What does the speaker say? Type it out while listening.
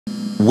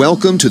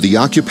Welcome to the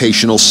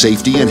Occupational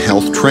Safety and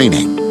Health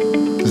Training.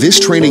 This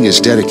training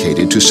is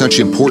dedicated to such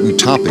important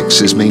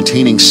topics as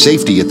maintaining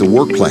safety at the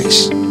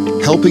workplace,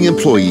 helping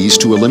employees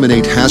to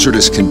eliminate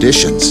hazardous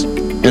conditions,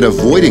 and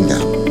avoiding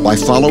them by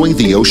following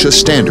the OSHA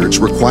standards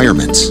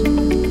requirements.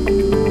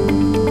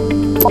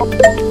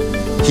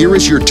 Here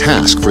is your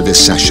task for this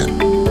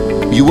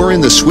session. You are in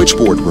the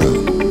switchboard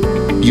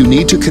room. You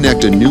need to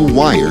connect a new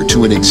wire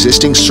to an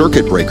existing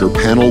circuit breaker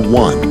panel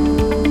 1.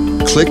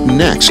 Click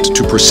Next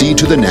to proceed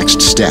to the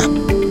next step.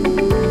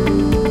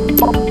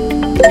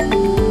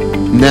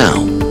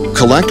 Now,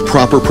 collect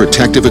proper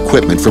protective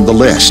equipment from the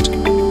list: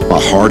 a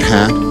hard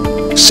hat,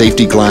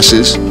 safety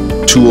glasses,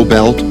 tool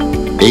belt,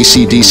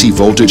 AC/DC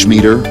voltage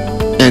meter,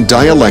 and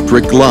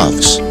dielectric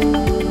gloves.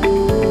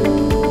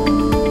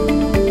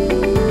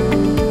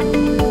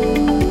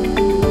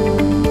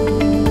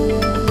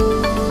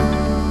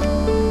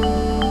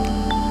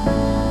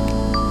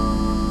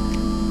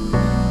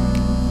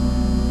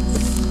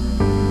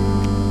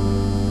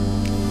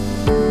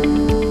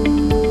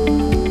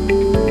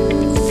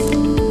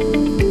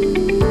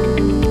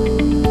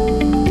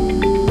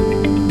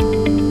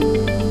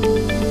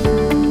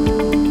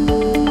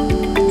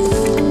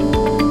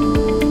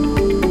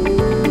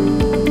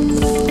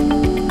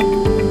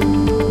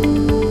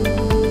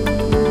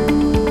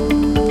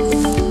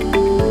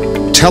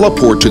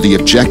 Teleport to the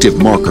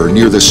objective marker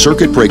near the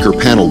circuit breaker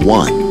panel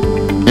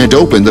 1 and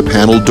open the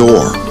panel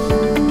door.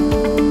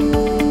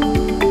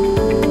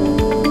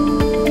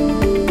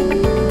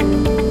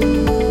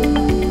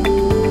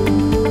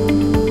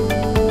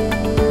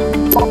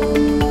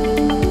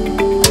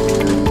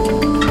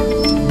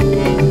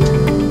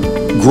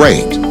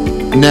 Great!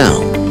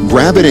 Now,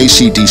 grab an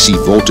AC/DC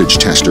voltage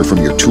tester from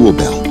your tool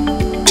belt.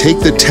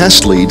 Take the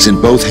test leads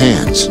in both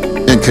hands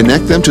and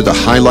connect them to the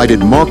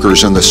highlighted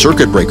markers on the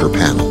circuit breaker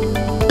panel,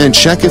 and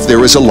check if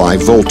there is a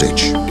live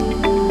voltage.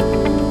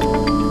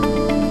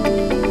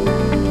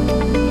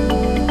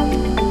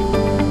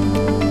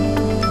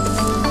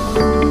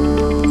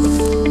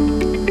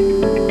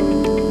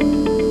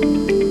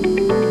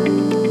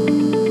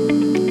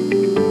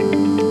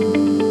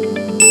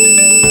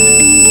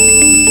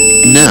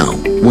 Now,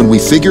 when we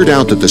figured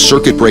out that the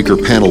circuit breaker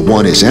panel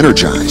 1 is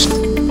energized,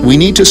 we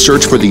need to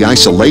search for the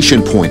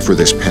isolation point for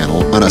this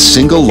panel on a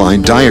single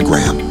line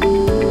diagram.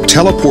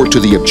 Teleport to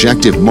the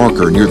objective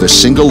marker near the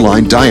single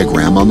line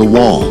diagram on the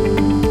wall.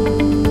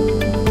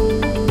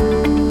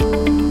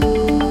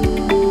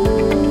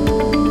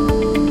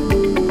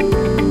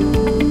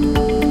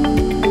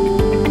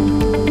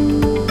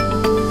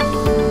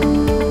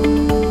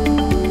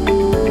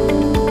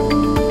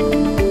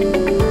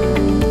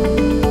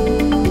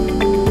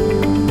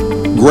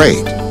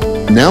 Great!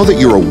 Now that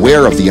you're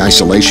aware of the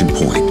isolation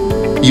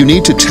point, you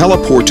need to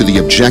teleport to the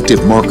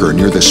objective marker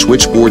near the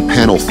switchboard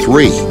panel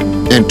 3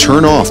 and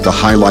turn off the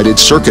highlighted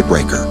circuit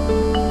breaker.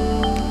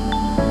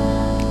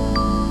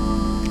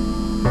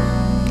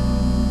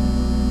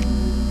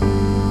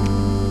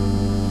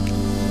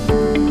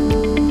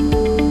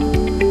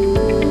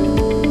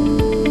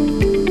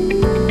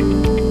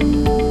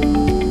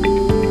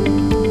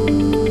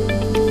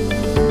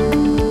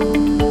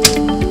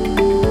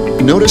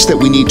 Notice that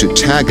we need to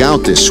tag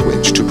out this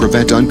switch to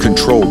prevent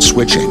uncontrolled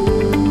switching.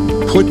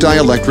 Put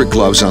dielectric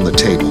gloves on the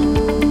table.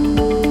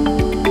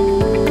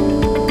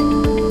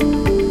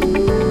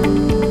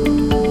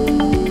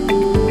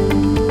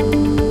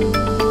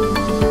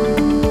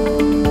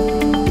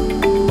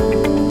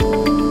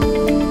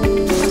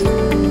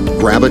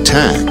 Grab a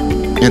tag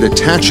and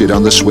attach it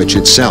on the switch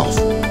itself.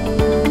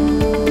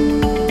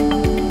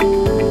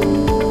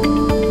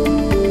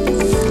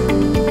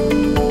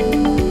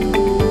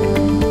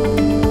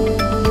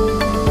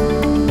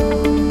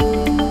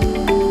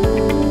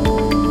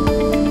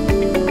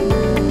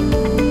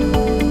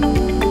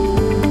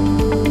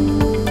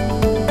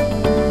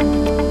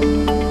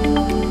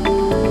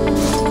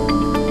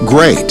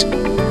 Great!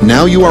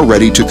 Now you are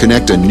ready to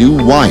connect a new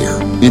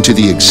wire into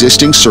the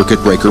existing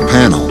circuit breaker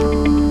panel.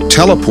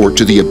 Teleport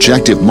to the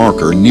objective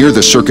marker near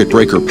the circuit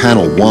breaker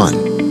panel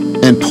 1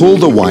 and pull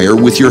the wire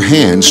with your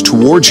hands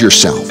towards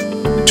yourself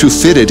to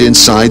fit it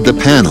inside the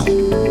panel.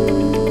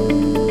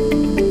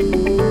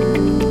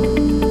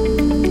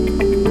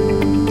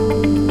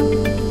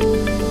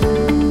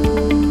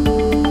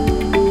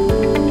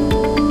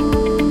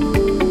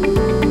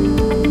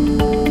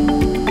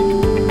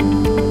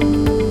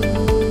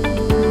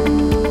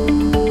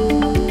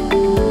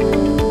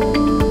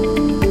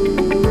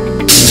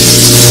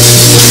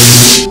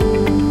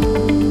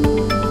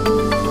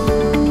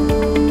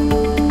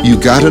 You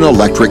got an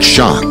electric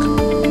shock.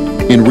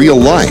 In real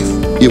life,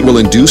 it will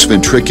induce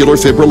ventricular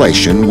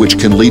fibrillation, which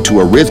can lead to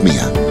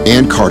arrhythmia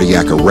and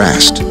cardiac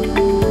arrest.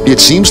 It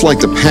seems like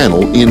the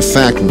panel, in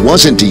fact,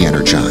 wasn't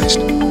de-energized,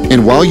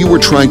 and while you were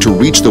trying to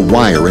reach the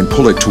wire and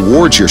pull it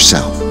towards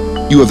yourself,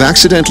 you have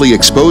accidentally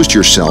exposed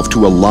yourself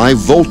to a live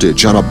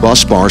voltage on a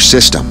bus bar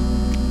system.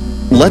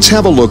 Let's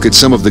have a look at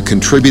some of the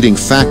contributing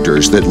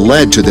factors that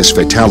led to this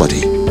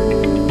fatality.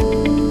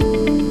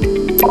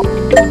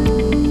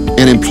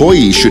 An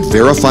employee should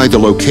verify the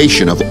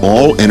location of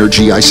all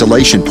energy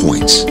isolation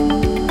points.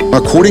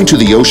 According to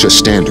the OSHA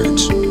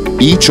standards,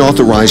 each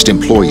authorized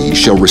employee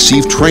shall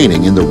receive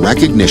training in the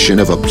recognition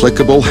of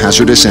applicable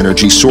hazardous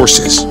energy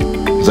sources,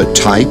 the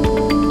type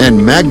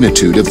and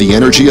magnitude of the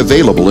energy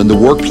available in the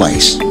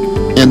workplace,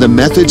 and the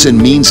methods and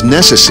means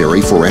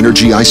necessary for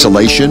energy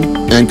isolation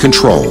and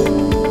control.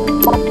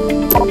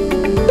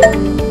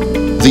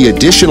 The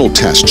additional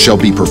test shall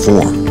be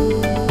performed.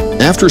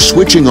 After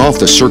switching off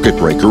the circuit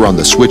breaker on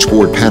the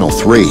switchboard panel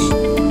 3,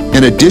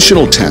 an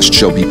additional test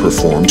shall be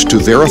performed to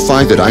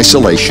verify that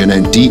isolation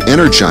and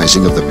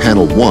de-energizing of the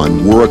panel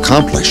 1 were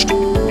accomplished.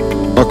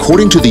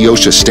 According to the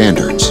OSHA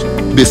standards,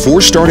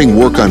 before starting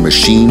work on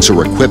machines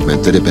or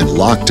equipment that have been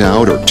locked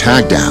out or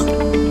tagged out,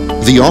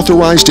 the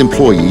authorized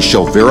employee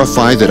shall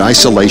verify that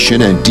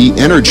isolation and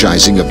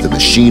de-energizing of the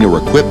machine or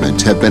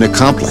equipment have been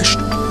accomplished.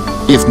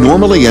 If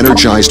normally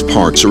energized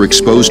parts are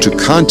exposed to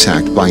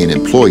contact by an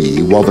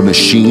employee while the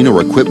machine or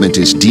equipment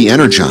is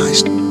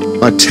de-energized,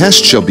 a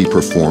test shall be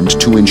performed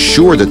to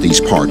ensure that these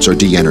parts are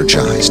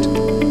de-energized.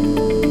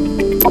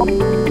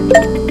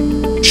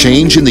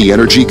 Change in the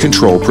energy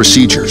control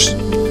procedures.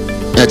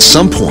 At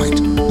some point,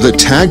 the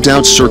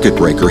tagged-out circuit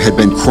breaker had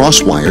been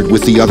cross-wired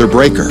with the other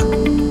breaker,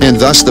 and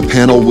thus the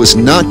panel was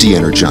not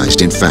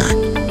de-energized in fact.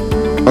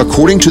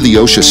 According to the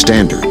OSHA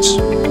standards,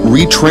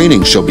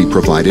 retraining shall be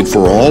provided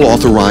for all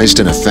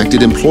authorized and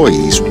affected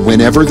employees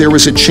whenever there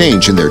is a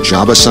change in their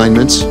job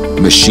assignments,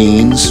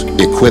 machines,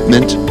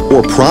 equipment,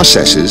 or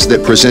processes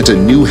that present a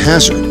new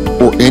hazard,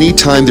 or any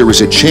time there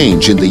is a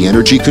change in the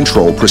energy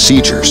control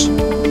procedures.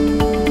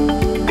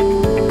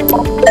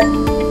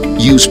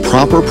 Use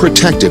proper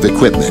protective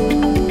equipment.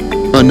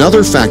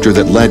 Another factor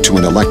that led to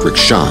an electric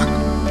shock: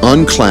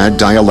 unclad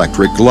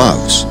dielectric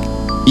gloves.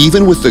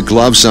 Even with the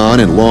gloves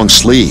on and long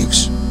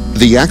sleeves,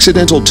 the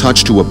accidental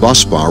touch to a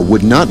bus bar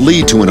would not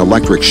lead to an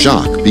electric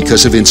shock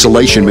because of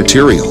insulation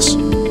materials.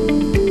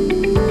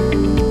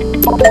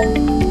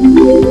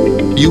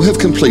 You have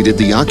completed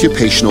the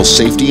occupational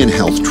safety and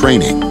health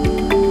training.